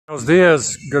Buenos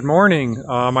dias. Good morning.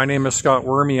 My name is Scott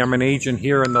Wormy. I'm an agent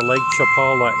here in the Lake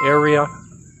Chapala area,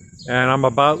 and I'm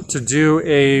about to do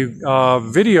a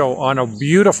video on a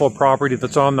beautiful property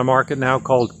that's on the market now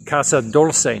called Casa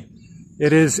Dulce.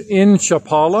 It is in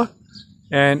Chapala,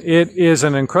 and it is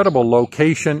an incredible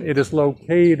location. It is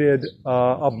located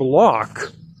a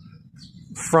block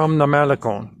from the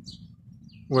Malecon,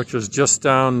 which is just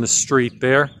down the street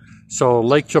there. So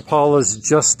Lake Chapala is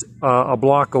just a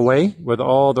block away with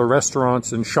all the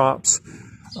restaurants and shops.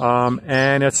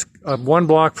 And it's one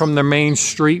block from the main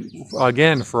street,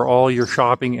 again, for all your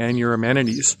shopping and your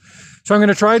amenities. So I'm going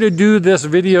to try to do this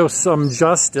video some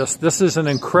justice. This is an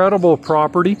incredible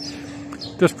property.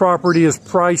 This property is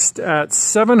priced at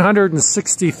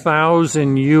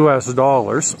 $760,000 US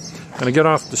dollars. I'm going to get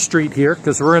off the street here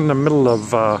because we're in the middle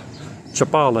of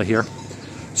Chapala here.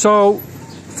 So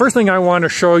first thing I want to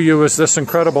show you is this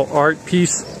incredible art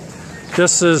piece.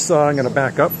 This is, I'm going to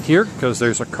back up here because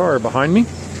there's a car behind me.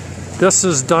 This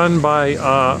is done by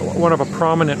one of a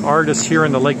prominent artists here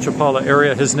in the Lake Chapala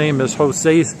area. His name is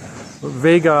Jose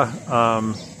Vega,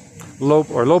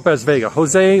 Lopez Vega.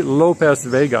 Jose Lopez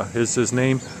Vega is his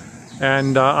name.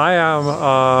 And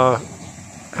I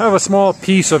have a small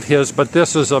piece of his, but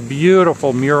this is a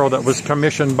beautiful mural that was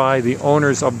commissioned by the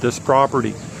owners of this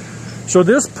property. So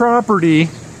this property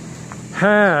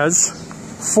has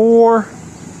 4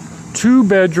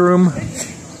 2-bedroom,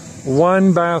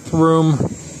 1-bathroom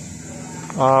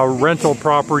rental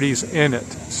properties in it.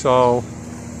 So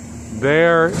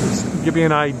there, to give you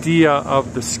an idea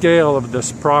of the scale of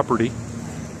this property.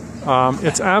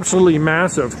 It's absolutely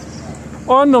massive.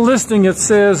 On the listing it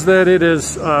says that it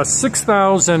is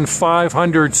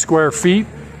 6,500 square feet,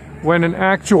 when in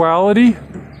actuality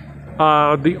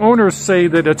the owners say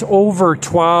that it's over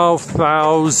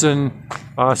 12,000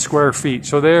 square feet.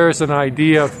 So there's an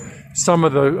idea of some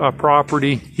of the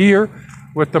property here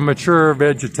with the mature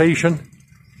vegetation.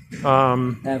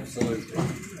 Absolutely.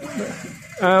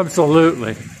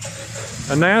 Absolutely.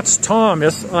 And that's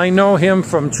Thomas. I know him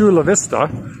from Chula Vista.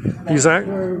 He's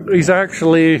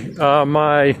actually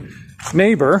my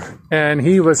neighbor, and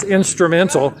he was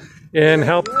instrumental in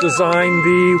help design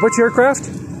the, which aircraft?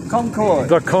 Concorde.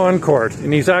 The Concorde,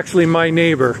 and he's actually my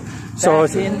neighbor. So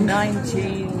back in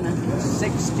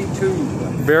 1962.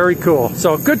 Very cool.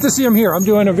 So good to see him here. I'm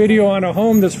doing a video on a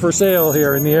home that's for sale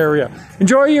here in the area.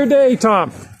 Enjoy your day,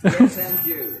 Tom. Yes, and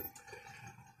you.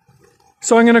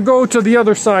 So I'm going to go to the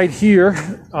other side here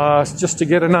just to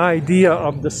get an idea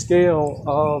of the scale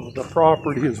of the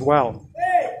property as well.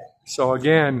 So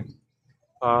again,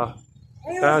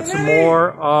 that's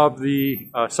more of the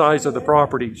size of the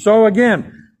property. So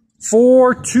again,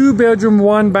 4 2-bedroom,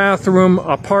 1-bathroom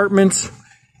apartments.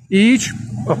 Each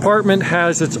apartment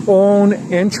has its own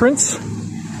entrance.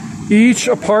 Each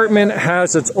apartment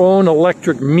has its own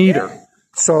electric meter.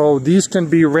 So these can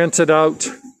be rented out.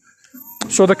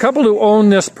 So the couple who own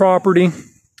this property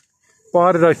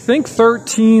bought it, I think,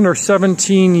 13 or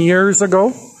 17 years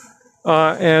ago.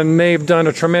 And they've done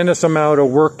a tremendous amount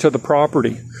of work to the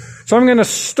property. So I'm going to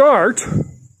start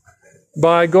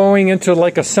by going into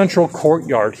like a central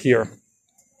courtyard here.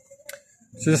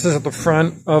 So this is at the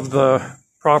front of the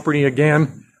property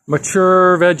again.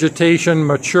 Mature vegetation,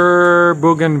 mature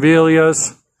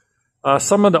bougainvilleas.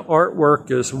 Some of the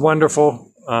artwork is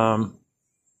wonderful.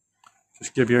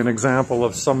 Just give you an example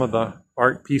of some of the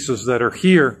art pieces that are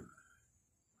here.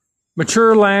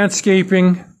 Mature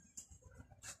landscaping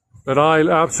that I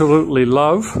absolutely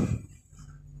love.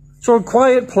 So a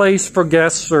quiet place for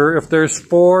guests, or if there's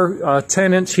 4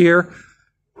 tenants here,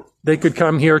 they could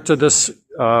come here to this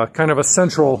kind of a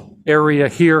central area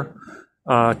here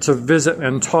to visit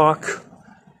and talk.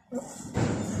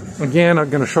 Again,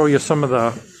 I'm going to show you some of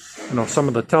the, some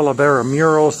of the Talavera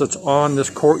murals that's on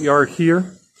this courtyard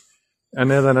here.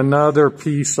 And then another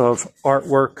piece of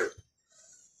artwork,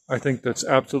 I think that's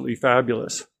absolutely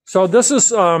fabulous. So this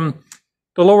is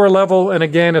the lower level, and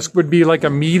again, it would be like a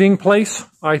meeting place,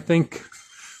 I think,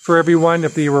 for everyone.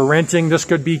 If they were renting, this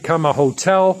could become a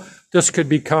hotel. This could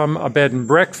become a bed and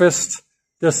breakfast.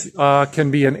 This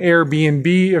can be an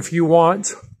Airbnb if you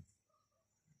want.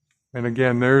 And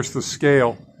again, there's the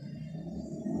scale.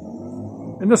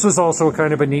 And this is also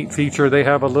kind of a neat feature. They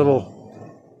have a little,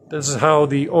 this is how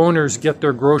the owners get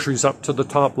their groceries up to the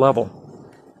top level.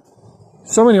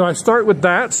 So anyway, start with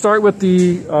that. Start with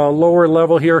the lower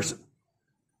level here,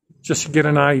 just to get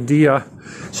an idea.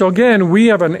 So again, we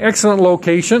have an excellent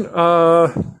location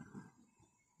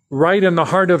right in the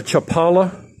heart of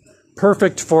Chapala.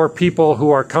 Perfect for people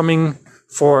who are coming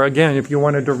for, again, if you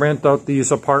wanted to rent out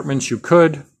these apartments, you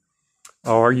could.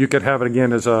 Or you could have it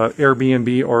again as a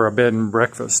Airbnb or a bed and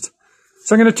breakfast.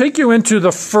 So I'm going to take you into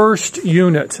the first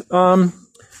unit.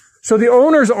 So the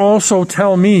owners also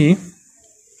tell me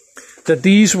that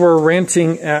these were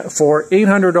renting for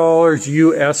 $800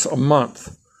 US a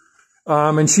month.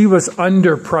 And she was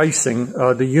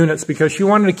underpricing the units because she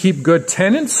wanted to keep good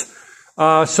tenants.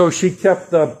 So she kept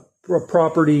the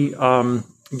property,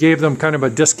 gave them kind of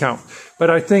a discount. But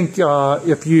I think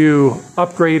if you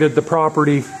upgraded the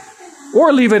property,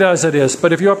 or leave it as it is,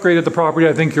 but if you upgraded the property,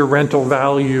 I think your rental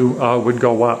value would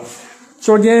go up.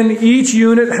 So again, each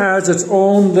unit has its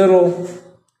own little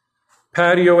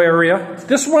patio area.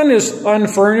 This one is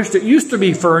unfurnished. It used to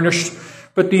be furnished,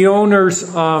 but the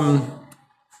owners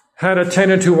had a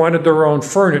tenant who wanted their own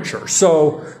furniture.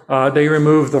 So they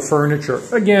removed the furniture.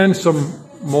 Again, some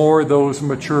more of those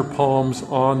mature palms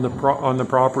on the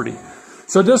property.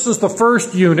 So this is the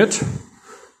first unit.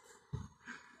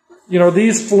 You know,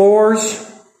 these floors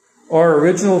are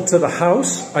original to the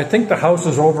house. I think the house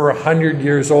is over 100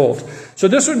 years old. So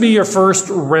this would be your first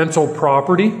rental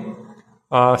property.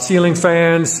 Ceiling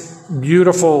fans,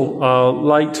 beautiful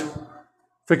light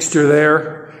fixture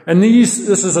there. And this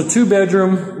is a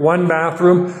 2-bedroom,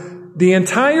 1-bathroom. The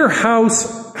entire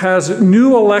house has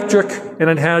new electric and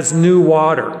it has new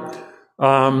water.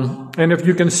 And if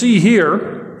you can see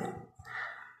here,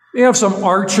 they have some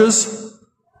arches.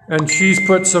 And she's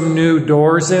put some new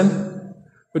doors in,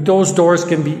 but those doors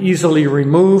can be easily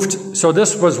removed. So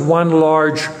this was one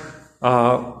large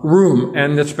room,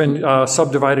 and it's been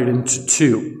subdivided into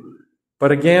 2.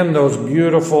 But again, those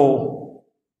beautiful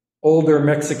older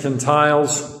Mexican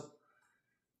tiles.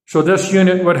 So this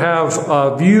unit would have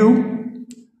a view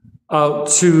out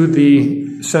to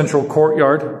the central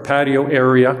courtyard patio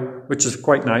area, which is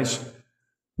quite nice.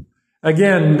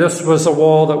 Again, this was a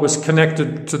wall that was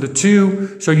connected to the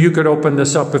 2, so you could open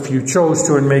this up if you chose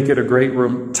to and make it a great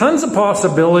room. Tons of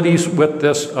possibilities with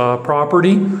this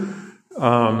property.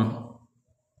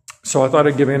 So I thought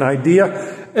I'd give you an idea.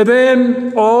 And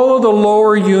then all of the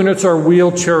lower units are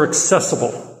wheelchair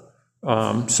accessible.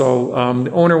 The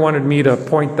owner wanted me to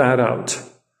point that out.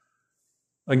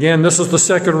 Again, this is the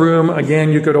second room.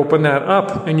 Again, you could open that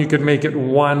up and you could make it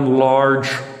one large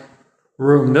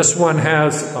room. This one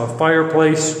has a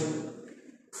fireplace,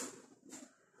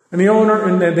 and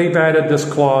then they've added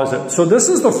this closet. So this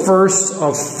is the first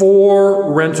of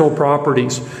 4 rental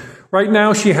properties. Right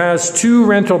now she has 2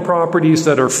 rental properties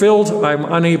that are filled. I'm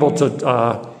unable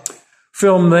to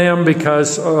film them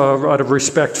because out of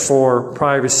respect for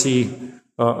privacy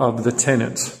of the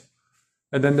tenants.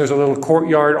 And then there's a little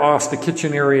courtyard off the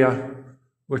kitchen area,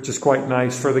 which is quite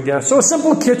nice for the guests. So a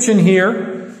simple kitchen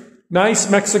here. Nice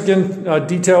Mexican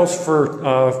details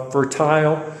for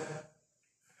tile.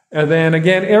 And then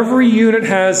again, every unit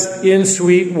has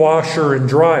in-suite washer and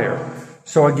dryer.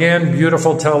 So again,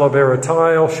 beautiful Talavera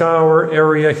tile shower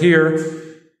area here.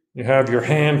 You have your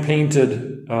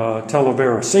hand-painted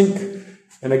Talavera sink.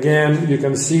 And again, you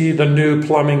can see the new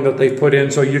plumbing that they put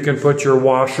in, so you can put your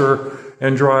washer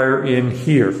and dryer in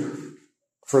here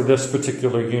for this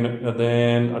particular unit, and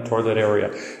then a toilet area.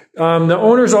 The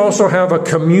owners also have a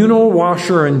communal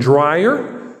washer and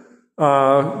dryer,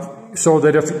 so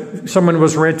that if someone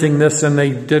was renting this and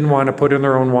they didn't want to put in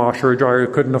their own washer or dryer,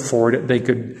 couldn't afford it, they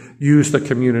could use the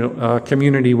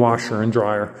community washer and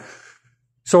dryer.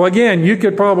 So again, you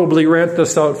could probably rent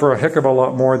this out for a heck of a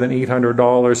lot more than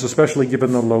 $800, especially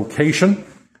given the location.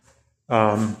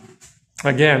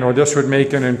 Again, or this would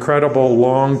make an incredible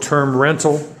long-term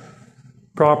rental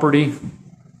property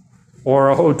or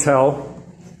a hotel.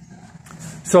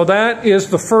 So that is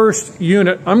the first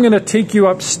unit. I'm going to take you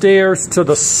upstairs to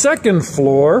the second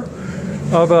floor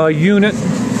of a unit.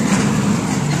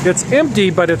 It's empty,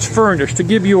 but it's furnished to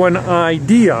give you an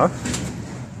idea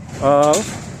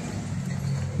of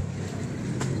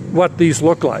what these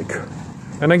look like.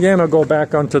 And again, I'll go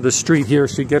back onto the street here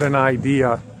so you get an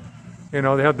idea. You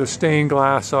know, they have the stained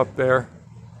glass up there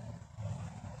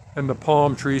and the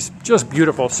palm trees, just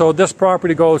beautiful. So this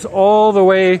property goes all the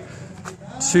way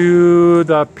to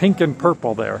the pink and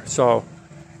purple there. So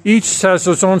each has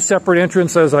its own separate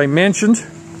entrance, as I mentioned.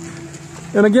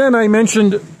 And again, I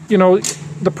mentioned, you know,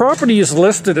 the property is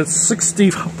listed at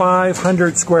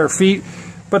 6,500 square feet,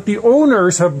 but the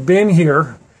owners have been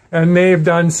here and they've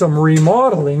done some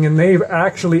remodeling, and they've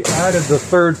actually added the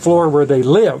 3rd floor where they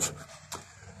live.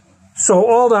 So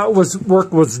all that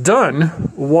work was done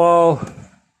while...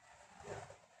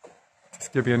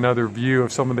 Just give you another view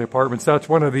of some of the apartments. That's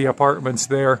one of the apartments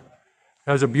there.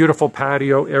 It has a beautiful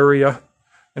patio area,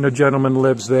 and a gentleman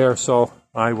lives there, so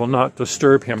I will not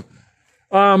disturb him.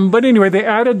 But anyway, they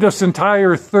added this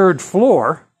entire 3rd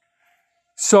floor.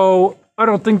 So I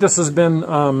don't think this has been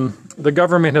the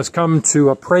government has come to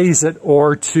appraise it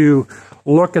or to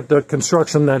look at the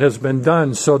construction that has been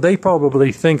done. So they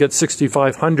probably think it's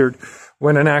 6,500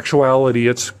 when in actuality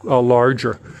it's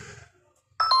larger.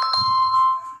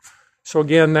 So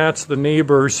again, that's the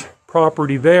neighbor's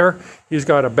property there. He's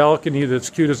got a balcony that's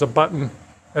cute as a button.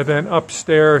 And then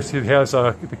upstairs, it has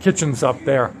the kitchen's up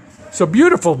there. So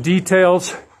beautiful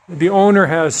details. The owner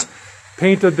has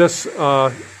painted this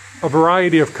a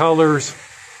variety of colors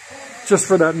just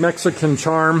for that Mexican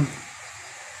charm.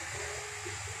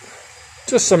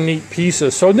 Just some neat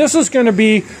pieces. So this is going to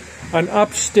be an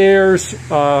upstairs,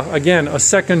 again, a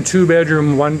second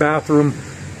 2-bedroom, 1-bathroom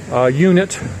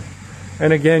unit.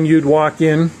 And again, you'd walk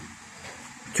in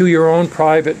to your own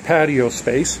private patio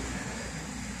space.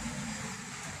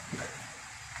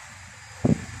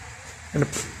 And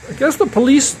I guess the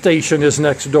police station is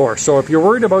next door. So if you're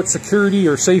worried about security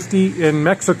or safety in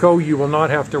Mexico, you will not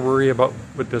have to worry about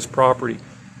with this property.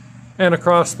 And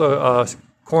across the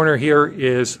corner here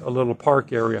is a little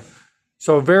park area.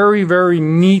 So very, very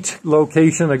neat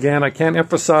location. Again, I can't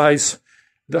emphasize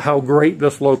how great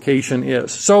this location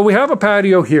is. So we have a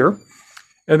patio here.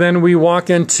 And then we walk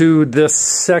into this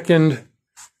second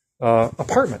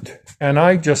apartment. And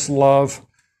I just love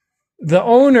the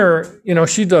owner, you know,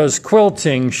 she does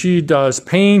quilting, she does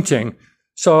painting.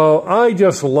 So I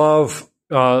just love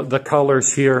the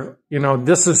colors here. You know,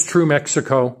 this is true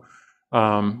Mexico.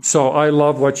 So I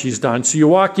love what she's done. So you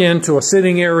walk into a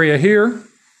sitting area here.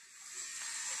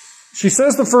 She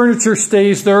says the furniture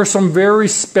stays. There are some very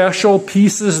special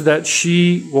pieces that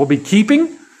she will be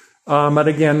keeping. But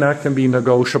again, that can be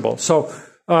negotiable. So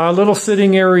a little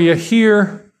sitting area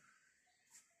here.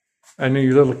 And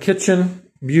your little kitchen.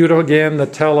 Beautiful, again, the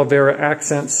Talavera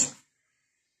accents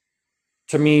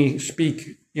to me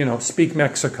speak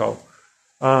Mexico.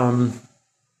 Then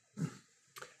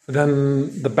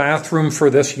the bathroom for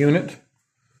this unit.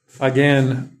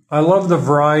 Again, I love the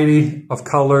variety of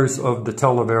colors of the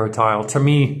Talavera tile. To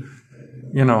me,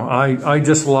 you know, I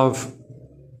just love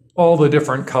all the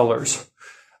different colors.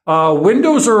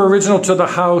 Windows are original to the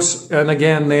house, and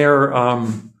again, they're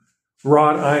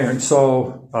wrought iron.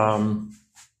 So,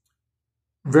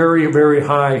 very, very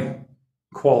high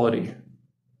quality.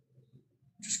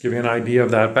 Just give you an idea of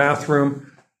that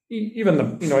bathroom.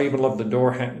 Even even love the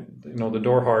door the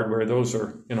door hardware. Those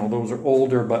are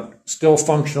older but still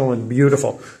functional and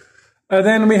beautiful. And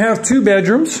then we have 2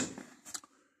 bedrooms.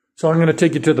 So I'm going to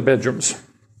take you to the bedrooms.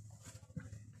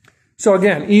 So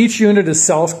again, each unit is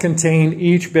self-contained.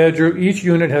 Each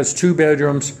unit has 2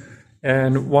 bedrooms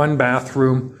and 1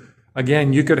 bathroom.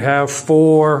 Again, you could have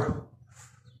 4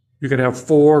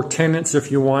 tenants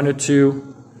if you wanted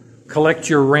to, collect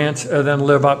your rent, and then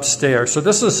live upstairs. So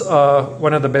this is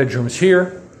one of the bedrooms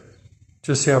here,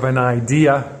 just to have an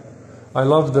idea. I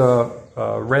love the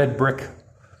red brick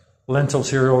lintels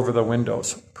here over the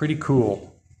windows. Pretty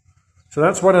cool. So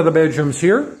that's one of the bedrooms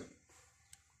here.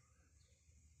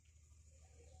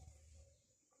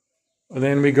 And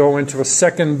then we go into a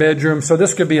second bedroom. So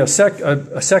this could be a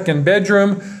second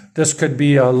bedroom. This could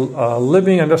be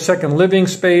a second living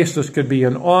space. This could be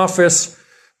an office.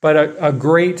 But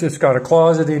it's got a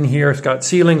closet in here. It's got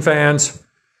ceiling fans.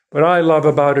 What I love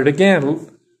about it, again,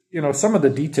 some of the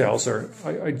details are,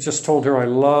 I just told her I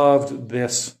loved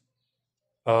this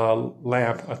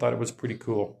lamp. I thought it was pretty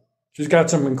cool. She's got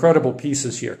some incredible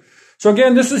pieces here. So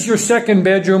again, this is your second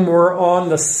bedroom. We're on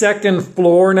the 2nd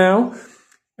floor now.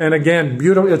 And again,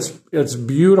 beautiful. It's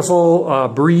beautiful,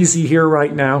 breezy here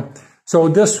right now. So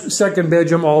this second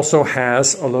bedroom also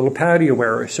has a little patio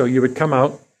area. So you would come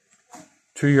out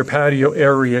to your patio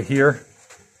area here,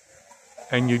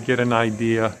 and you'd get an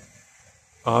idea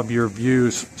of your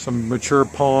views. Some mature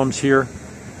palms here.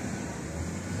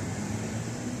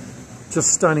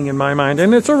 Just stunning in my mind.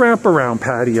 And it's a wraparound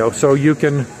patio, so you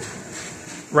can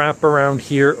wrap around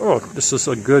here. Oh, this is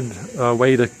a good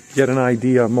way to get an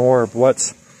idea more of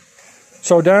what's.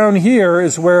 So down here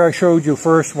is where I showed you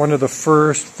first, one of the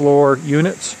first floor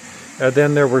units. And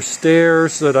then there were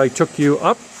stairs that I took you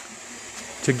up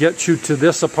to get you to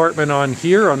this apartment on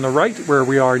here on the right where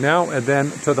we are now. And then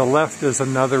to the left is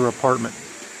another apartment.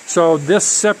 So this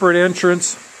separate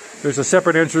entrance, there's a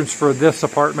separate entrance for this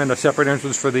apartment, a separate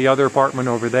entrance for the other apartment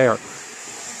over there.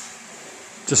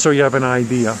 Just so you have an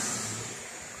idea.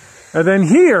 And then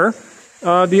here,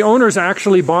 the owners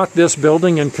actually bought this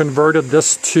building and converted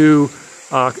this to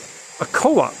a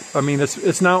co-op. I mean,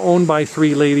 it's now owned by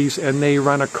 3 ladies, and they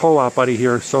run a co-op out of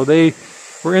here. So they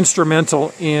were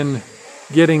instrumental in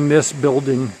getting this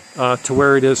building to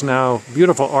where it is now.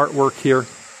 Beautiful artwork here.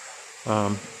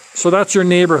 So that's your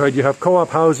neighborhood. You have co-op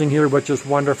housing here, which is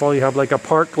wonderful. You have like a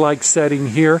park-like setting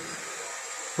here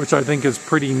which I think is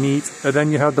pretty neat. And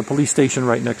then you have the police station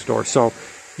right next door. So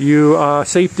you if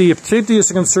safety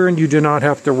is concerned, you do not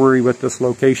have to worry with this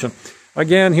location.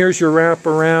 Again, here's your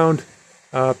wrap-around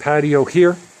patio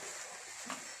here.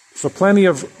 So plenty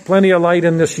of light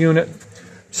in this unit.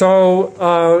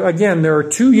 So again, there are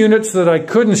 2 units that I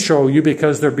couldn't show you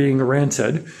because they're being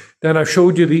rented. Then I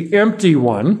showed you the empty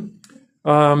one.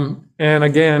 And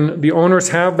again, the owners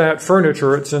have that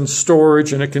furniture. It's in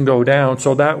storage and it can go down.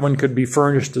 So that one could be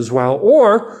furnished as well.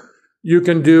 Or you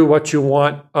can do what you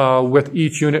want with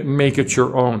each unit and make it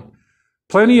your own.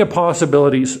 Plenty of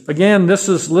possibilities. Again, this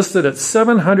is listed at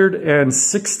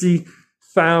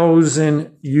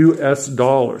 $760,000 US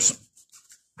dollars.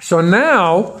 So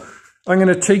now I'm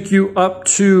going to take you up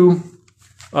to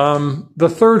the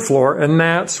 3rd floor, and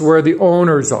that's where the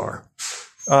owners are.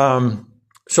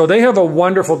 So they have a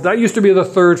wonderful, that used to be the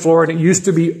 3rd floor, and it used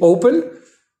to be open,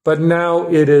 but now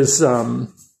it is,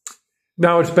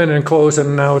 now it's been enclosed,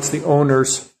 and now it's the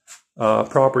owner's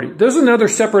property. There's another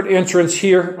separate entrance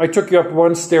here. I took you up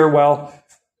one stairwell,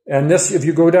 and this, if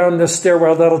you go down this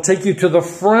stairwell, that'll take you to the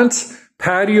front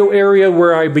patio area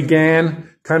where I began,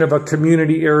 kind of a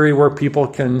community area where people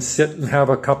can sit and have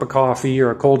a cup of coffee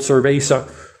or a cold cerveza.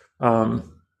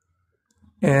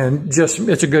 And just,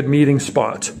 it's a good meeting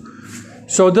spot.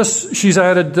 So this, she's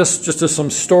added this just to some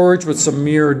storage with some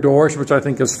mirror doors, which I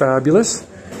think is fabulous.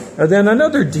 And then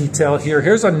another detail here.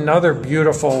 Here's another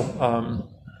beautiful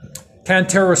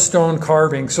Cantera stone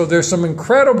carving. So there's some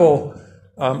incredible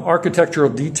architectural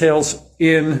details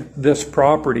in this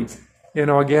property. You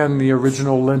know, again, the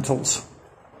original lintels.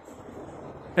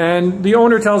 And the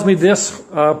owner tells me this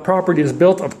property is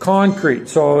built of concrete.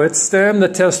 So it's stand the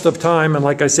test of time. And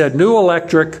like I said, new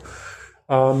electric,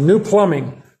 new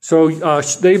plumbing. So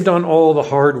they've done all the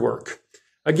hard work.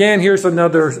 Again, here's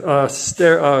another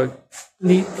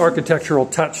neat architectural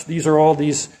touch. These are all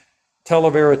these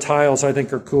Talavera tiles I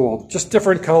think are cool. Just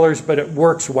different colors, but it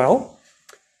works well.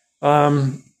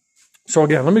 So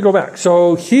again, let me go back.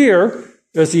 So here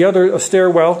is the other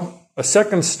stairwell, a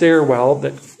second stairwell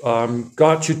that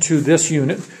got you to this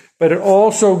unit, but it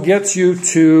also gets you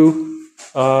to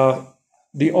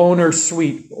the owner's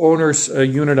suite, owner's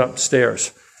unit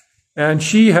upstairs. And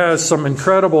she has some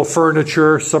incredible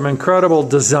furniture, some incredible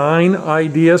design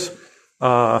ideas.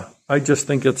 I just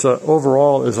think it's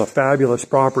overall is a fabulous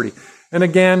property. And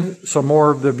again, some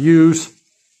more of the views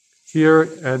here.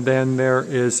 And then there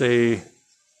is I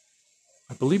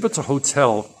believe it's a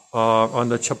hotel on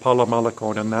the Chapala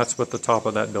Malacon, and that's what the top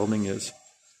of that building is.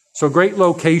 So great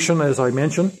location, as I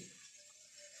mentioned.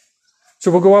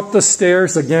 So we'll go up the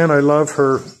stairs. Again, I love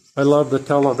the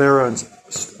Talavera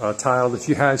tile that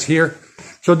she has here.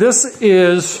 So this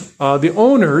is the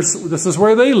owners. This is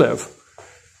where they live.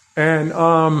 And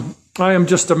I am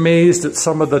just amazed at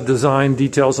some of the design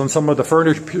details and some of the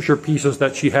furniture pieces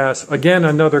that she has. Again,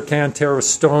 another Cantera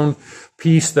stone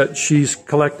piece that she's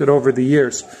collected over the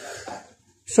years.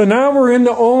 So now we're in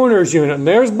the owner's unit. And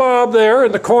there's Bob there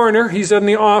in the corner. He's in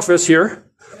the office here.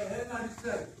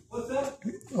 What's up?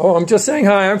 Oh, I'm just saying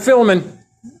hi. I'm filming.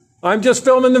 I'm just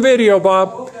filming the video,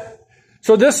 Bob. Okay.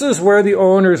 So this is where the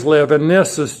owners live, and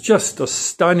this is just a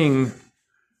stunning,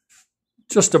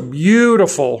 just a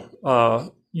beautiful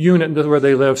unit where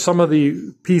they live. Some of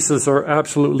the pieces are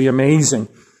absolutely amazing.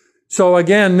 So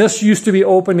again, this used to be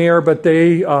open air, but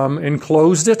they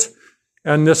enclosed it,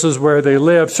 and this is where they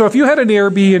live. So if you had an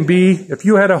Airbnb, if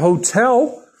you had a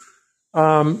hotel,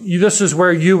 this is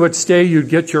where you would stay. You'd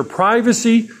get your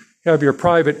privacy, have your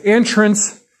private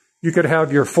entrance. You could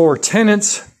have your 4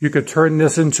 tenants. You could turn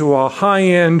this into a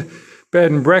high-end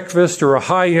bed and breakfast or a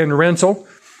high-end rental.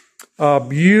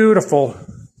 Beautiful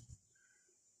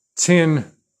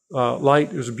tin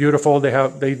light. It was beautiful.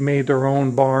 They've made their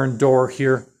own barn door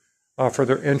here for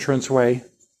their entranceway.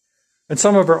 And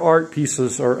some of her art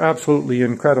pieces are absolutely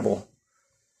incredible.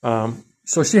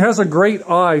 So she has a great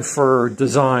eye for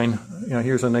design. You know,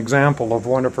 here's an example of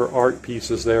one of her art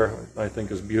pieces there. I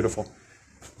think is beautiful.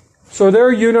 So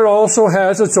their unit also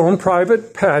has its own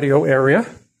private patio area.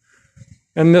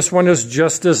 And this one is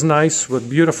just as nice with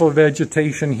beautiful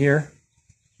vegetation here.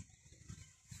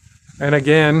 And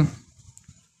again,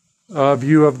 a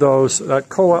view of that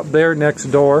co-op there next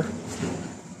door.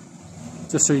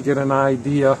 Just so you get an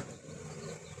idea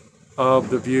of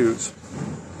the views.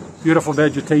 Beautiful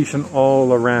vegetation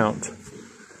all around.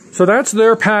 So that's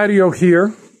their patio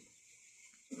here.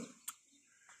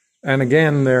 And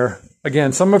again,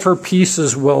 some of her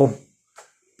pieces she's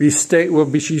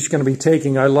going to be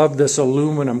taking. I love this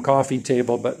aluminum coffee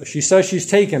table, but she says she's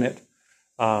taking it.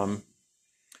 But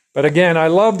again, I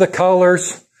love the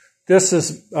colors. This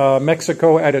is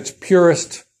Mexico at its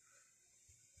purest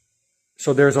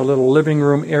So there's a little living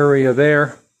room area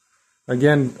there.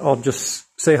 Again, I'll just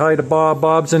say hi to Bob.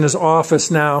 Bob's in his office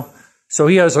now. So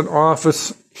he has an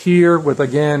office here with,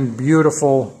 again,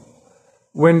 beautiful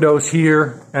windows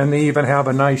here. And they even have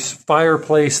a nice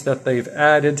fireplace that they've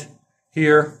added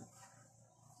here.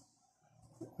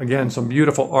 Again, some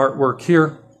beautiful artwork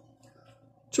here.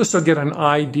 Just to get an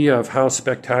idea of how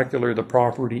spectacular the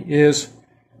property is.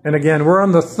 And again, we're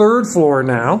on the 3rd floor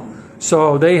now.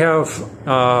 So they have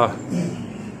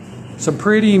some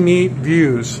pretty neat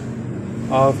views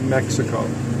of Mexico.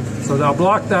 So the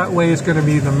block that way is going to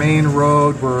be the main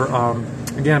road where,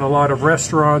 again, a lot of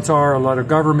restaurants are, a lot of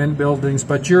government buildings,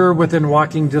 but you're within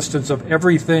walking distance of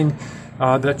everything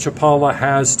that Chapala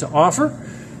has to offer.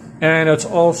 And it's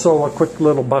also a quick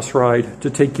little bus ride to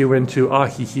take you into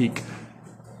Ajijic.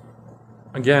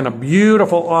 Again, a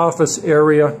beautiful office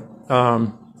area.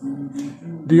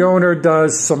 The owner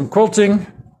does some quilting,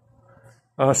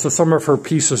 so some of her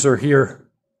pieces are here.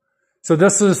 So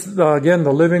this is, again,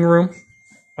 the living room.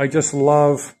 I just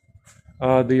love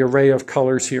the array of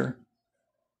colors here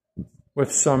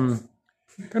with some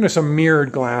kind of some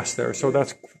mirrored glass there. So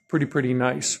that's pretty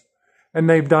nice. And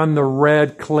they've done the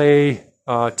red clay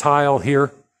tile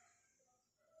here.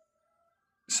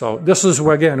 So this is,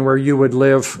 again, where you would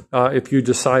live if you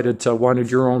decided to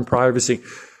wanted your own privacy.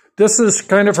 This is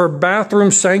kind of her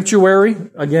bathroom sanctuary.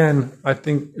 Again, I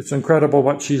think it's incredible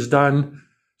what she's done.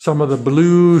 Some of the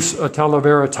blues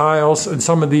Talavera tiles and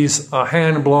some of these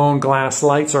hand-blown glass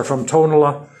lights are from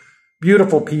Tonala.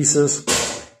 Beautiful pieces.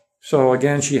 So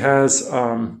again, she has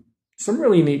some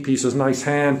really neat pieces. Nice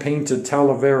hand-painted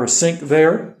Talavera sink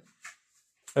there.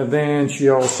 And then she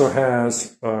also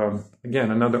has,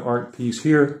 again, another art piece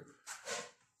here.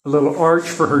 A little arch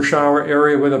for her shower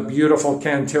area with a beautiful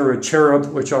Cantera cherub,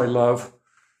 which I love.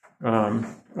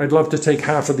 I'd love to take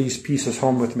half of these pieces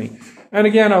home with me. And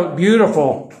again, a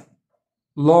beautiful,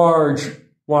 large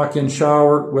walk-in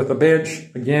shower with a bench.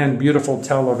 Again, beautiful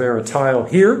Talavera tile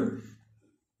here.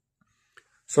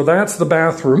 So that's the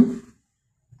bathroom.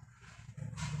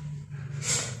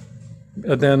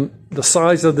 And then the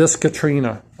size of this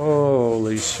Katrina.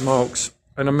 Holy smokes.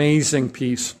 An amazing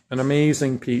piece. An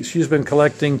amazing piece. She's been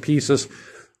collecting pieces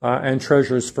and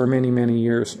treasures for many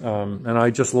years. And I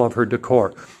just love her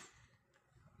decor.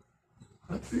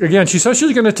 Again, she says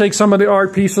she's going to take some of the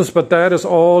art pieces, but that is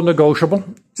all negotiable.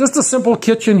 Just a simple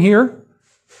kitchen here.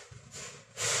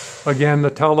 Again,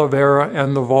 the Talavera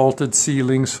and the vaulted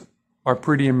ceilings are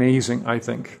pretty amazing, I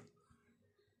think.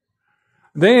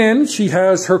 Then she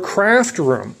has her craft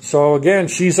room. So again,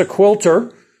 she's a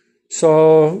quilter.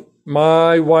 So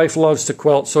my wife loves to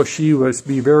quilt, so she would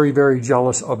be very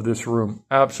jealous of this room.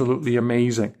 Absolutely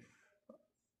amazing.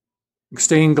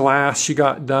 Stained glass she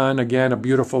got done. Again, a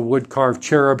beautiful wood-carved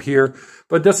cherub here.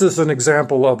 But this is an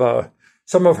example of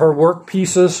some of her work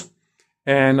pieces.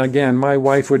 And again, my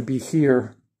wife would be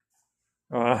here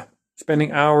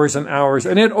spending hours and hours.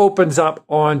 And it opens up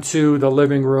onto the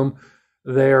living room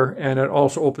there, and it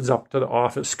also opens up to the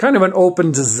office. Kind of an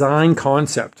open design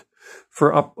concept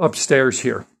for upstairs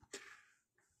here.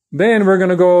 Then we're going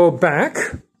to go back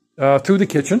through the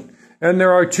kitchen, and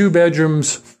there are 2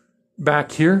 bedrooms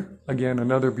back here. Again,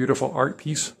 another beautiful art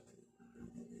piece.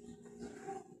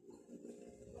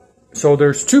 So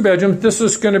there's 2 bedrooms. This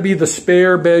is going to be the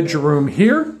spare bedroom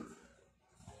here.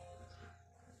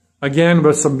 Again,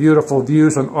 with some beautiful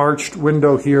views, an arched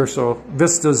window here, so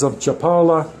vistas of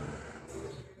Chapala.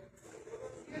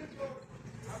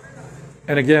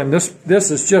 And again,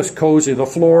 this is just cozy. The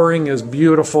flooring is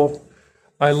beautiful.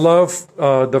 I love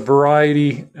the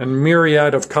variety and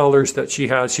myriad of colors that she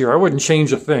has here. I wouldn't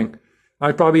change a thing.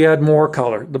 I'd probably add more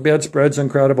color. The bedspread's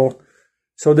incredible.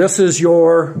 So this is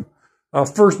your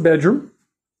first bedroom.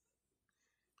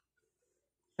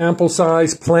 Ample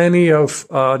size, plenty of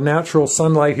natural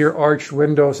sunlight here, arched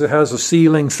windows. It has a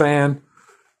ceiling fan.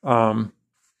 And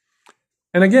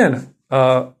again,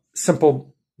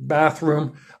 simple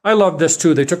bathroom. I love this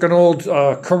too. They took an old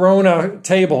Corona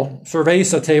table,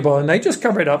 Cerveza table, and they just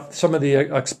covered up some of the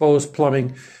exposed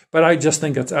plumbing. But I just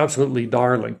think it's absolutely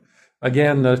darling.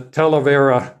 Again, the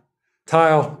Talavera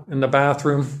tile in the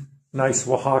bathroom. Nice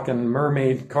Oaxacan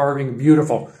mermaid carving.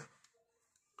 Beautiful.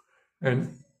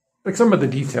 And like some of the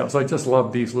details, I just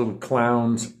love these little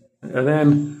clowns. And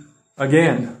then,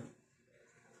 again,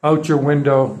 out your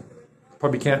window,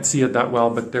 probably can't see it that well,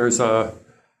 but there's a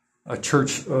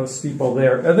church steeple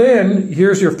there. And then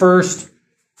here's your first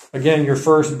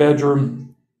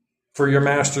bedroom for your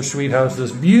master suite house.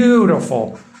 This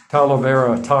beautiful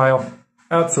Talavera tile.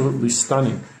 Absolutely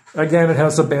stunning. Again, it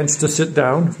has a bench to sit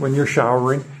down when you're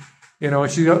showering. You know,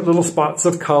 she's got little spots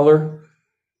of color.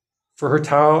 for her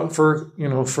towel,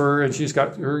 and she's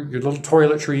got your little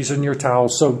toiletries and your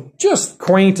towels. So just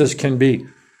quaint as can be.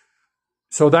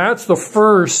 So that's the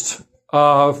first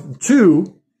of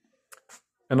two.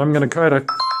 And I'm going to kind of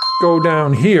go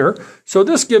down here. So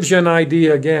this gives you an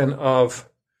idea again of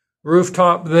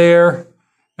rooftop there.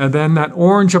 And then that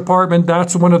orange apartment,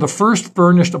 that's one of the first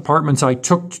furnished apartments I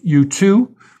took you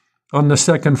to on the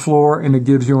second floor. And it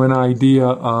gives you an idea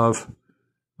of,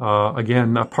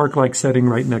 again, a park-like setting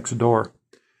right next door.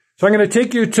 So I'm going to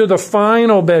take you to the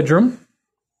final bedroom.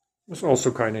 It's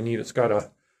also kind of neat. It's got a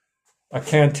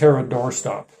Cantera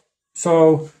doorstop.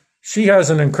 So she has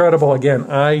an incredible, again,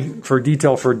 eye for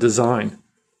detail for design.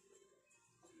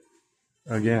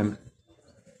 Again,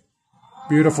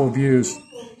 beautiful views.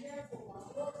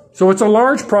 So it's a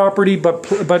large property, but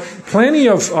plenty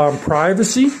of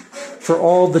privacy for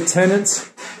all the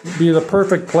tenants. Be the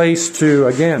perfect place to,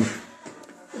 again,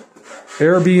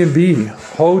 Airbnb,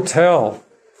 hotel,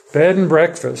 bed and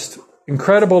breakfast,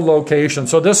 incredible location.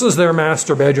 So this is their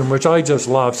master bedroom, which I just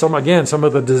love. Some of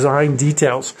the design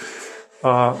details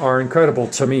are incredible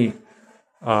to me.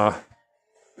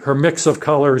 Her mix of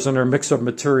colors and her mix of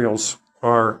materials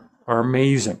are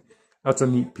amazing. That's a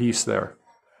neat piece there.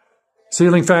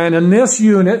 Ceiling fan. In this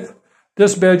unit,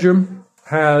 this bedroom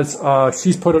has,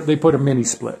 they put a mini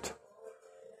split.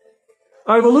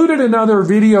 I've alluded in other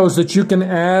videos that you can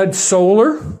add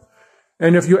solar.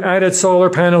 And if you added solar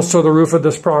panels to the roof of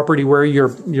this property where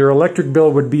your electric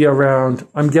bill would be around,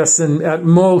 I'm guessing at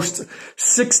most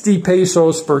 60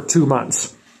 pesos for 2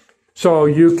 months. So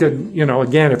you could,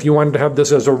 again, if you wanted to have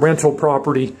this as a rental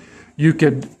property, you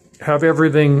could have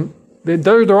everything.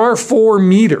 There are 4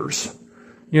 meters,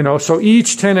 so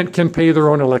each tenant can pay their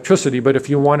own electricity. But if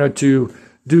you wanted to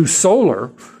do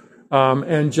solar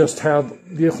and just have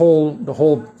the whole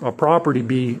property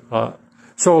be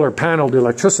solar paneled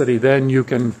electricity, then you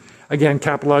can, again,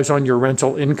 capitalize on your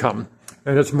rental income.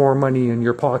 And it's more money in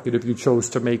your pocket if you chose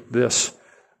to make this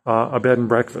a bed and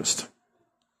breakfast.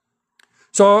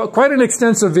 So quite an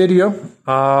extensive video.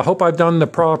 Hope I've done the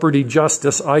property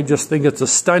justice. I just think it's a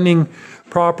stunning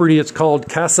property. It's called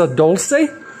Casa Dulce.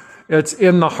 It's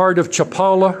in the heart of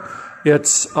Chapala.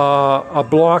 It's a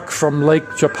block from Lake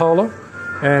Chapala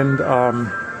and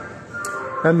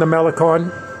the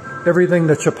Malecon. Everything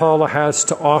that Chapala has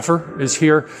to offer is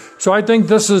here. So I think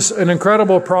this is an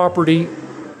incredible property,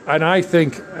 and I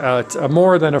think it's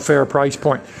more than a fair price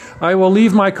point. I will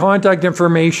leave my contact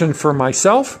information for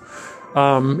myself.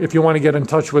 If you want to get in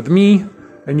touch with me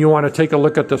and you want to take a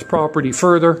look at this property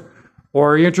further,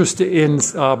 or you're interested in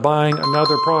buying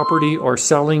another property or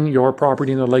selling your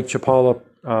property in the Lake Chapala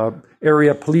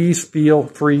area, please feel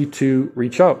free to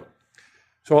reach out.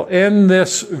 So I'll end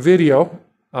this video.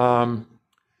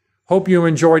 Hope you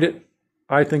enjoyed it.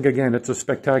 I think, again, it's a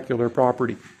spectacular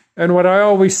property. And what I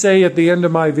always say at the end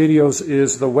of my videos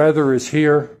is the weather is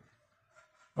here.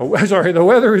 Oh, sorry, the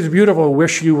weather is beautiful.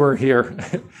 Wish you were here.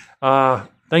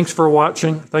 Thanks for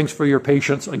watching. Thanks for your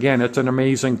patience. Again, it's an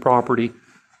amazing property.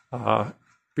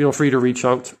 Feel free to reach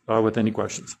out with any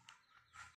questions.